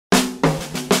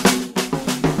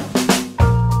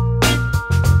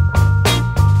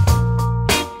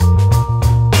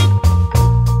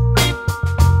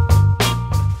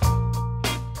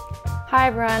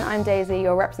everyone, I'm Daisy,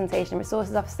 your Representation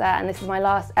Resources Officer, and this is my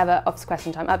last ever Officer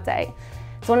Question Time update.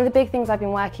 So one of the big things I've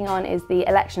been working on is the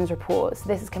elections report. So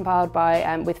this is compiled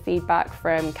by, with feedback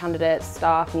from candidates,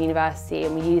 staff and university,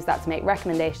 and we use that to make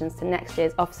recommendations to next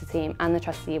year's officer team and the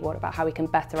trustee board about how we can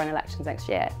better run elections next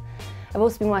year. I've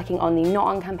also been working on the Not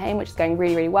On campaign, which is going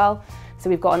really, really well. So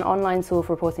we've got an online tool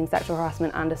for reporting sexual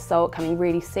harassment and assault coming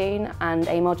really soon, and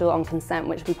a module on consent,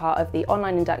 which will be part of the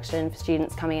online induction for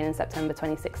students coming in September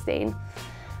 2016.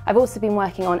 I've also been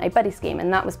working on a buddy scheme,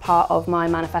 and that was part of my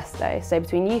manifesto, so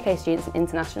between UK students and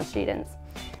international students.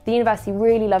 The university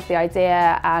really loved the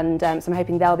idea, and so I'm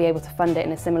hoping they'll be able to fund it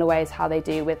in a similar way as how they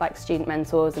do with like student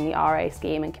mentors and the RA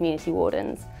scheme and community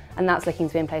wardens, and that's looking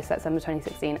to be in place September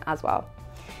 2016 as well.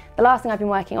 The last thing I've been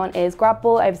working on is Grab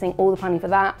Ball, overseeing all the planning for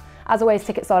that. As always,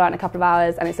 tickets sold out in a couple of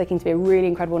hours, and it's looking to be a really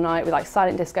incredible night with like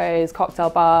silent discos, cocktail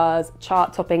bars,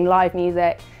 chart-topping live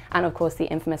music, and of course the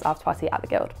infamous after party at the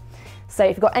Guild. So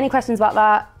if you've got any questions about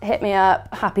that, hit me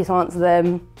up, happy to answer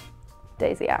them.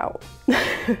 Daisy out.